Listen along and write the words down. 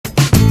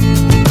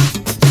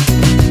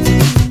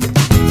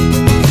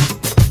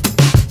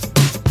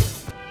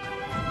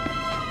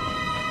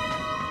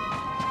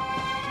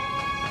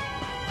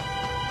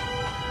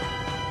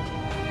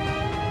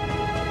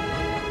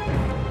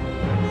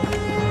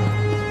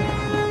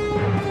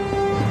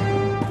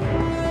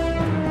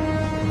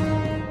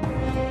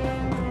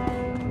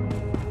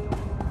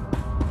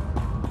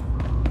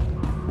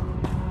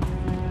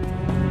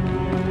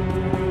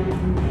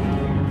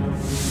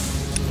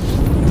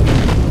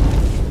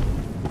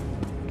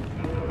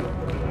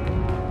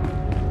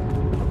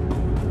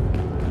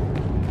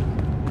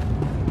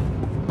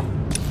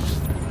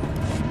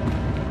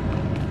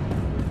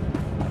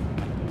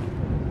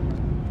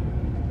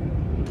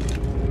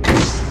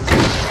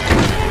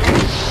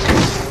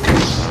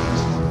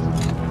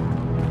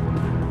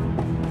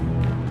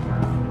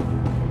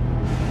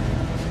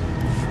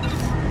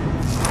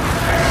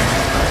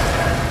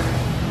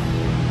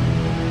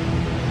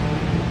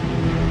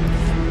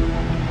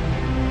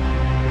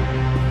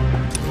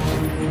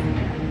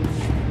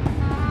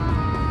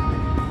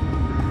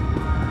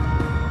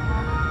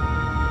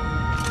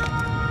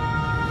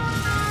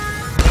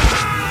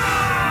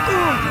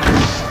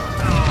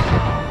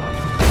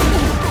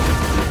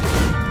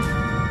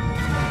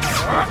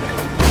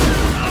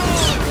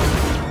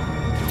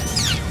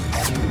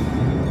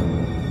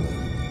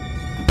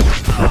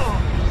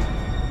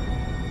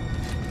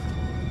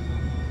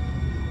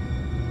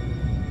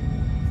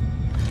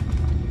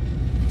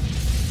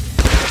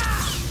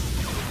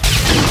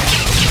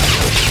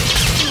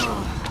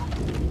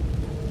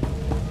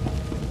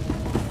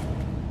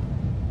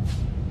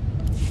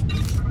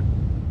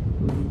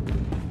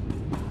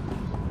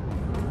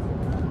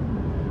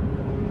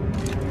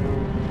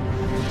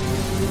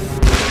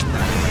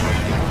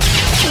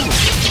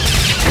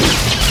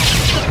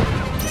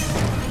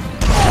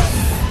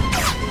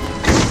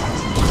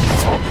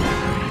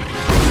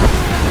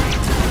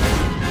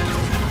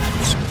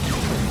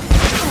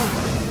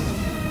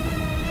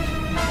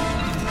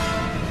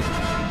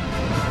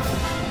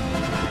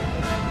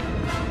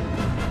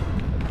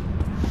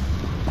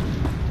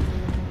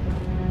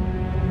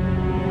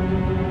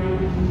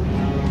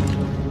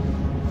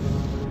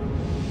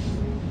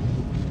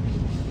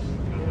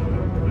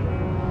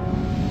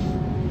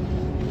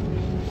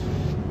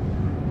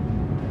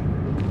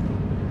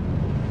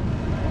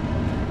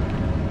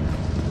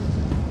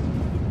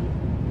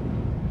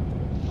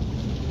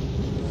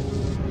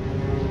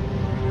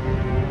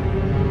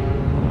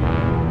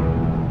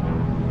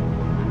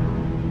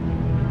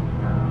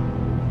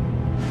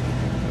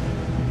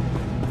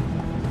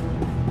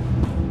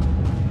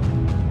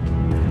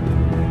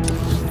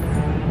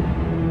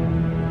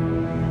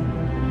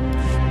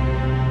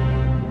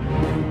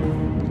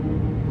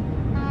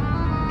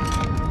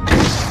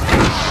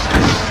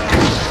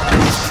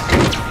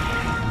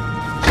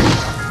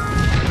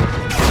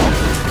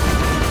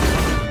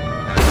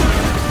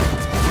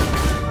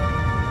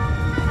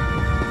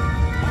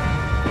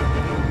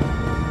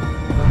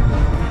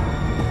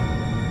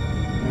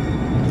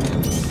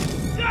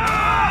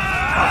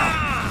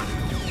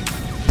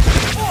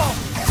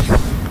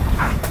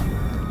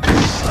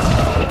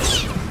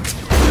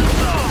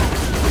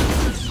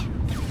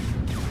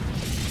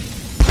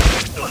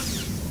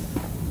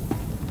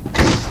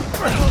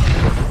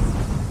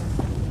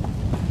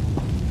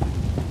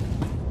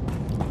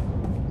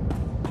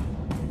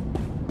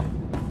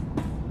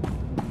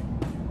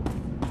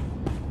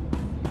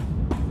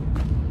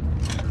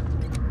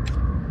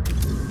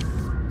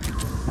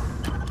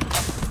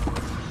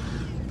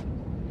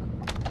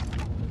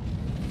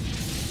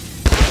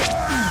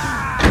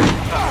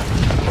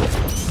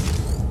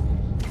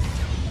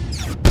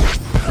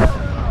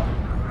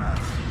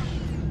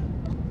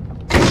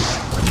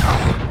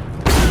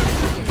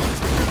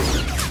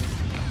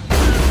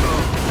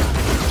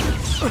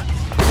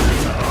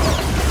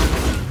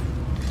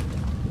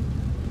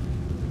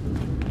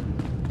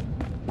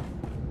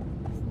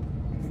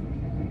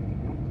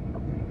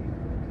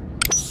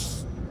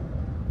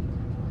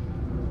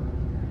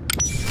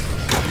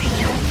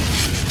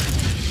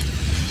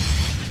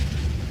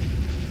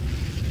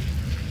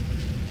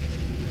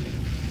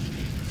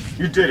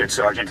You did it,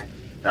 Sergeant.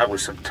 That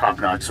was some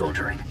top-notch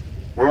soldiering.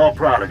 We're all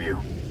proud of you.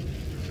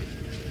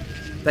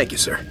 Thank you,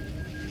 sir.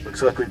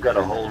 Looks like we've got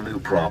a whole new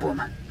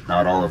problem.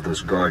 Not all of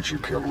those guards you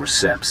killed were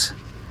Seps.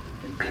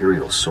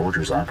 Imperial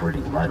soldiers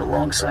operating right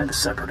alongside the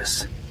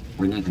Separatists.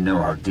 We need to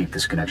know how deep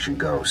this connection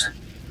goes.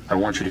 I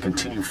want you to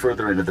continue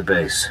further into the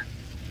base.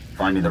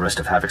 Finding the rest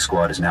of Havoc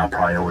Squad is now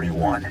priority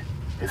 1.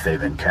 If they've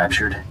been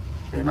captured,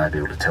 they might be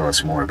able to tell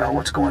us more about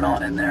what's going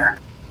on in there.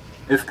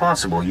 If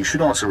possible, you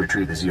should also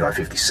retrieve the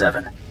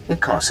ZR-57. It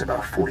costs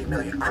about 40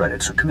 million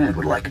credits, so Command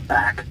would like it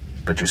back.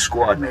 But your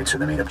squad mates are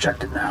the main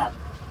objective now.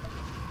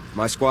 If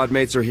my squad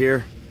mates are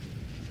here,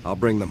 I'll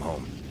bring them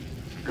home.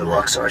 Good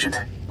luck, Sergeant.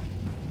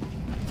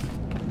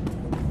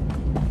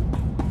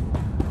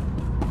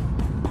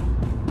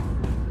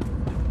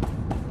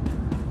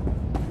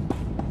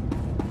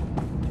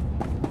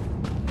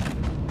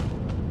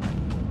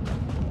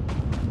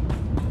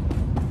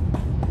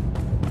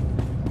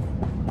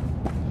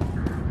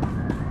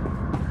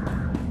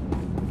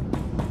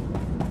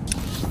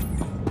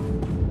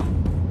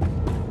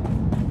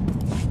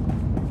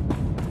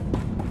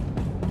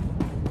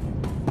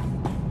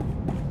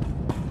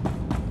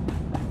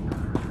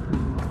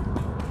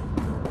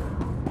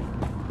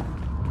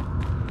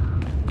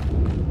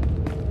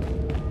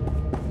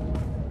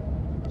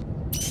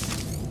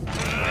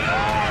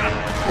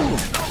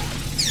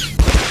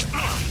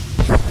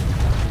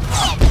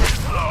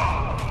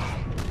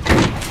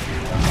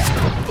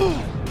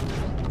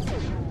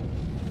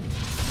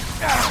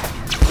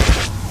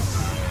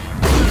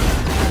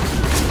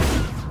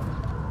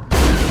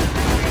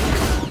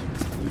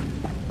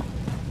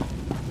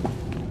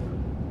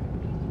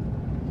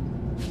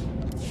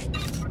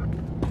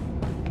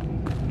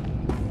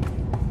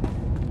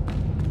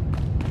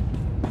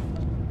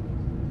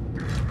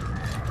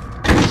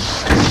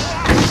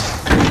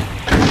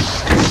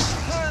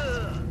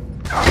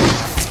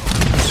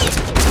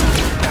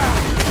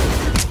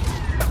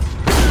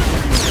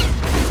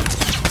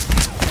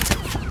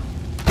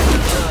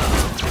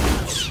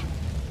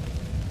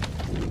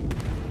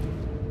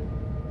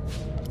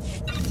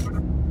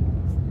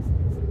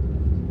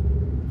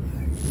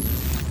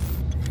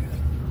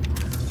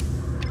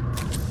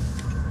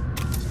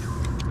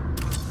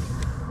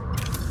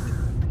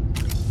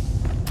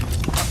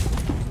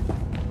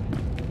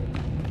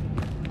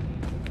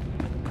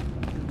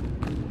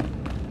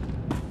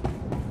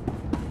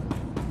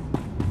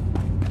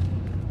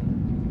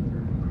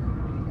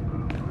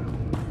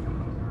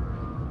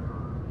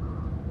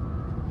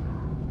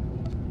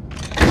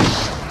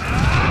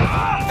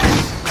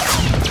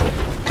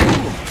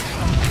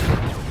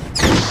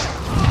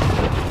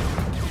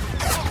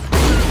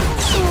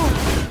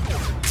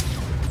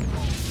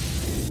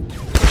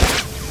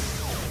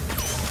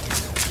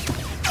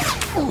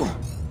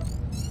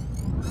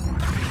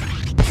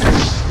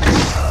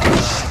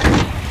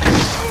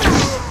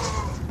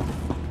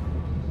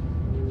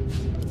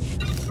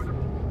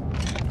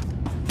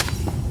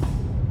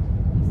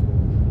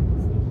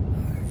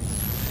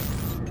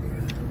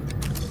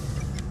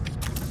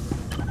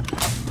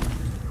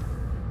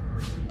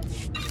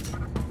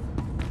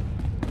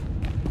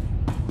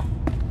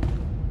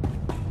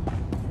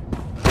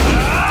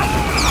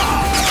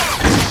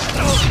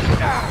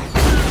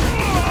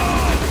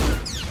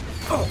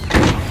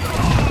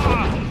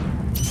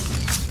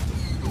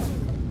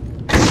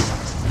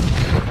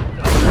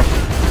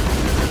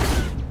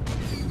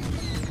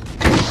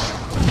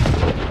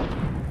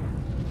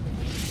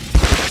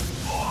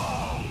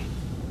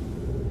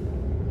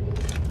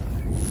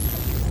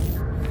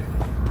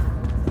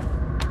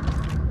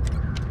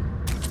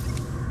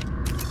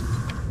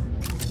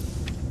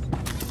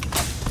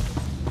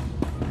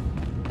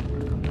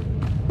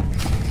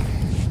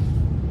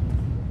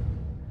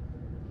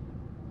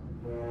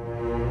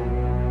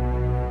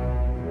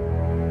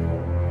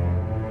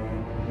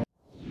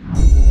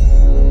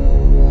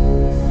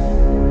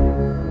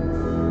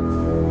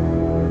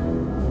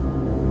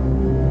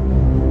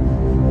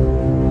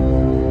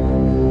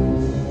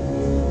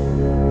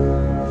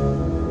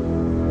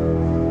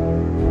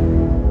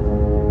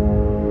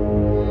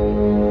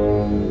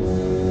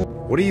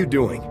 What are you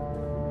doing?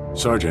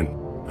 Sergeant,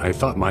 I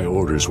thought my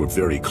orders were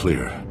very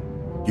clear.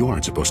 You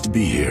aren't supposed to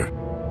be here.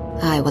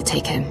 I will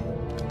take him.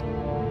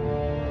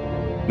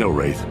 No,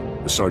 Wraith.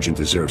 The Sergeant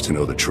deserves to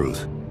know the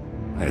truth.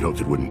 I had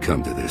hoped it wouldn't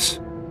come to this.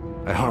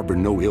 I harbor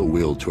no ill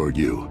will toward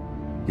you.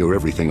 You're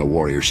everything a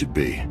warrior should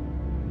be.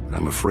 But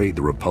I'm afraid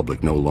the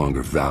Republic no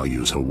longer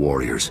values her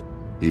warriors,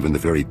 even the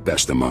very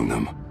best among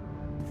them.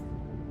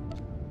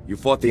 You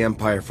fought the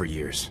Empire for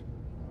years.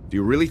 Do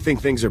you really think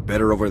things are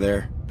better over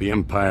there? The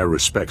Empire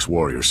respects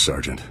warriors,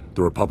 Sergeant.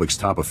 The Republic's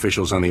top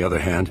officials, on the other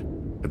hand,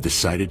 have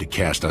decided to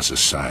cast us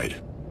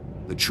aside.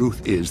 The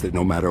truth is that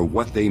no matter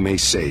what they may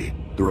say,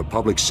 the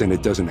Republic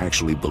Senate doesn't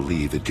actually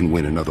believe it can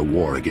win another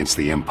war against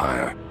the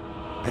Empire.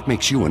 That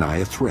makes you and I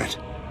a threat.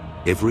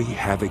 Every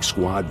Havoc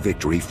Squad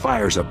victory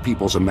fires up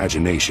people's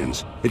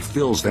imaginations. It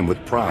fills them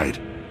with pride,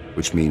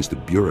 which means the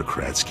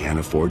bureaucrats can't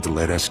afford to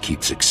let us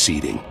keep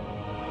succeeding.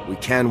 We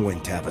can win,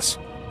 Tavis.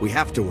 We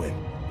have to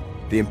win.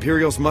 The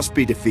Imperials must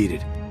be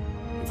defeated.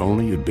 If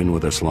only you'd been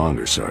with us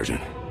longer,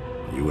 Sergeant.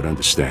 You would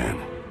understand.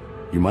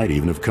 You might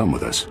even have come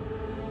with us.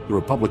 The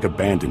Republic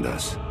abandoned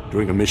us.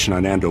 During a mission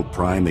on Ando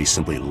Prime, they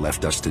simply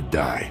left us to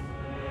die.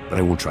 But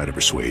I won't try to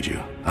persuade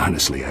you.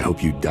 Honestly, I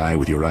hope you die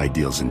with your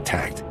ideals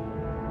intact.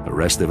 The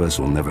rest of us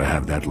will never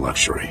have that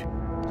luxury.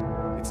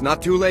 It's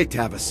not too late,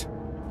 Tavis.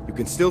 You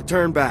can still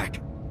turn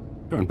back.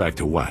 Turn back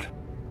to what?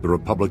 The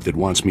Republic that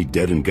wants me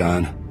dead and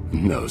gone?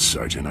 No,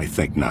 Sergeant, I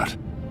think not.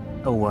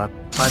 Oh,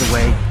 by the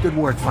way, good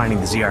work finding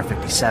the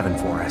ZR-57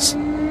 for us.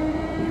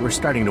 We were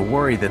starting to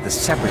worry that the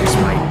Separatists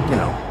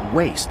might,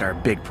 waste our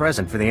big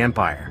present for the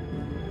Empire.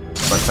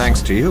 But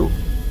thanks to you,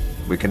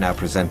 we can now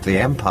present the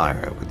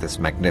Empire with this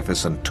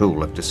magnificent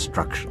tool of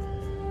destruction.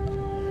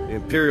 The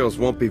Imperials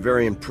won't be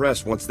very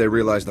impressed once they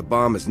realize the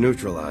bomb is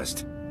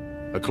neutralized.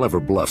 A clever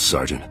bluff,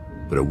 Sergeant,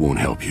 but it won't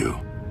help you.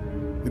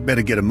 We'd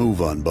better get a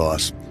move on,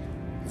 boss.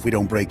 If we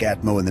don't break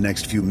Atmo in the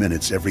next few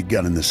minutes, every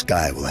gun in the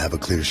sky will have a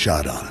clear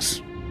shot on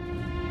us.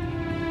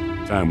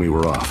 Time we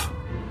were off.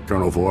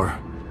 Colonel Vore,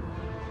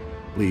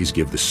 please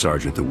give the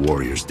Sergeant the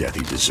warrior's death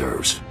he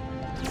deserves.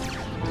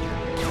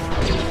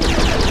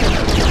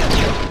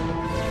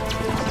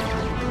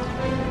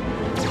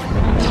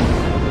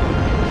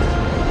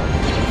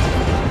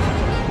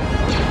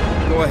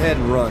 Go ahead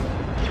and run.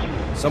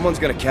 Someone's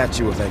gonna catch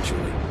you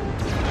eventually.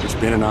 It's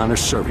been an honor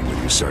serving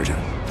with you, Sergeant.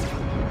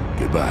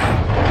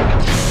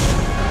 Goodbye.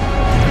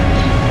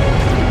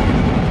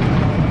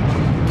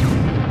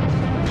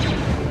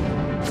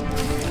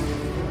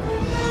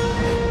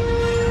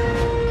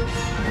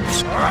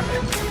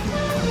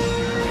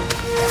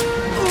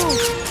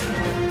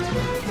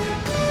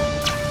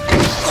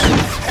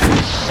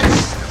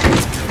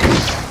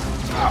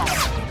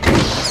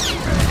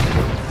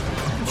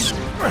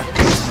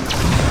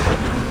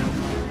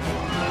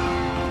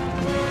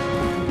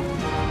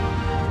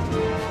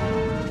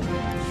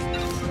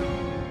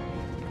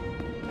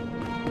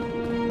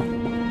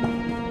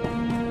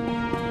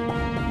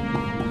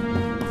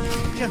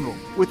 General,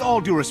 with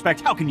all due respect,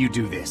 how can you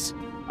do this?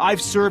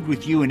 I've served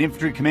with you in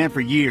infantry command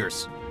for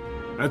years.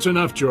 That's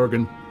enough,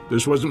 Jorgen.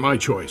 This wasn't my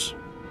choice.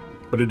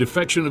 But a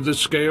defection of this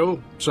scale,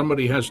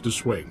 somebody has to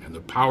swing, and the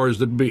powers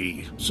that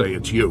be say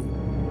it's you.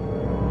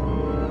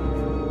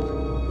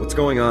 What's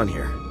going on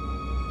here?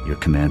 Your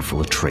command full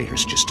of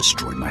traitors just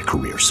destroyed my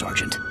career,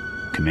 Sergeant.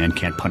 Command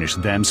can't punish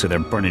them, so they're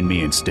burning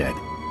me instead.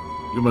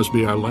 You must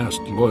be our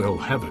last loyal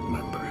Havoc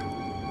member.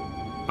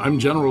 I'm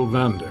General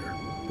Vander,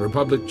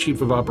 Republic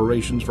Chief of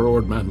Operations for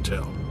Ord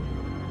Mantell.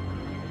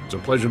 It's a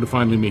pleasure to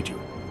finally meet you.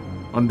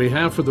 On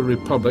behalf of the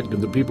Republic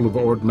and the people of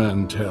Ord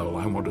Mantell,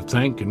 I want to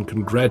thank and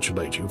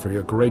congratulate you for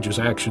your courageous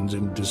actions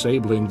in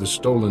disabling the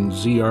stolen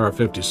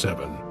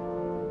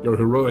ZR-57. Your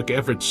heroic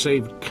efforts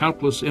saved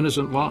countless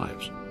innocent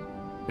lives.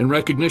 In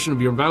recognition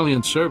of your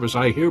valiant service,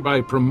 I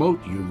hereby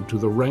promote you to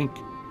the rank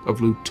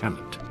of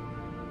Lieutenant.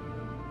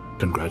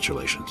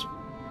 Congratulations.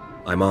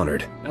 I'm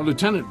honored. Now,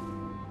 Lieutenant,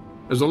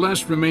 as the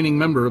last remaining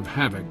member of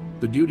Havoc,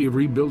 the duty of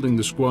rebuilding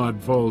the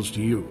squad falls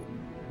to you.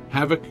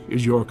 Havoc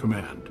is your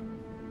command.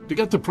 To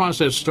get the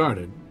process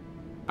started,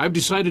 I've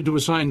decided to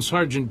assign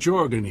Sergeant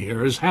Jorgen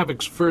here as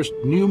Havoc's first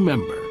new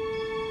member.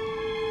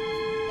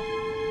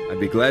 I'd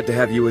be glad to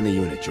have you in the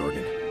unit,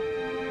 Jorgen.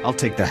 I'll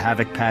take the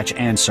Havoc patch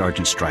and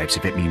Sergeant Stripes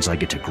if it means I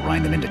get to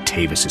grind them into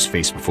Tavis's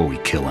face before we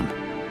kill him.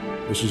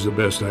 This is the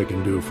best I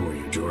can do for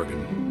you,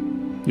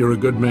 Jorgen. You're a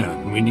good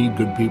man. We need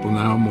good people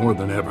now more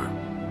than ever.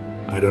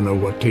 I don't know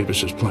what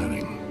Tavis is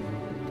planning,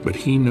 but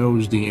he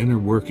knows the inner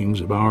workings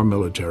of our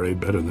military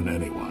better than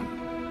anyone.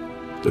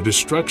 The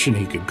destruction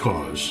he could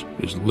cause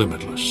is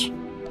limitless.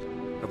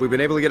 Have we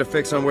been able to get a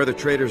fix on where the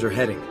traitors are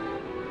heading?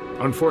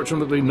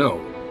 Unfortunately, no.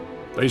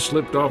 They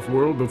slipped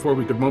off-world before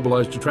we could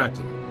mobilize to track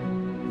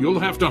them. You'll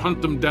have to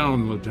hunt them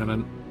down,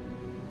 Lieutenant.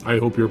 I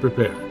hope you're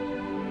prepared.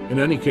 In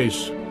any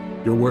case,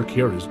 your work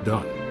here is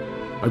done.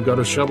 I've got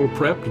a shuttle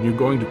prepped and you're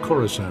going to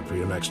Coruscant for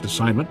your next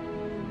assignment.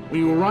 When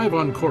you arrive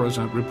on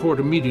Coruscant, report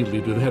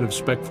immediately to the head of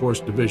Spec Force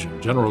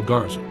Division, General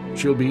Garza.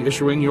 She'll be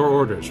issuing your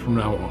orders from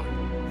now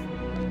on.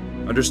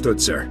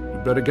 Understood, sir.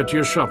 You better get to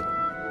your shuttle.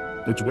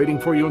 It's waiting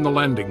for you in the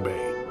landing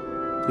bay.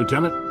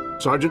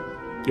 Lieutenant, Sergeant,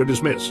 you're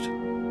dismissed.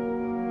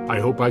 I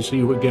hope I see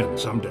you again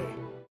someday.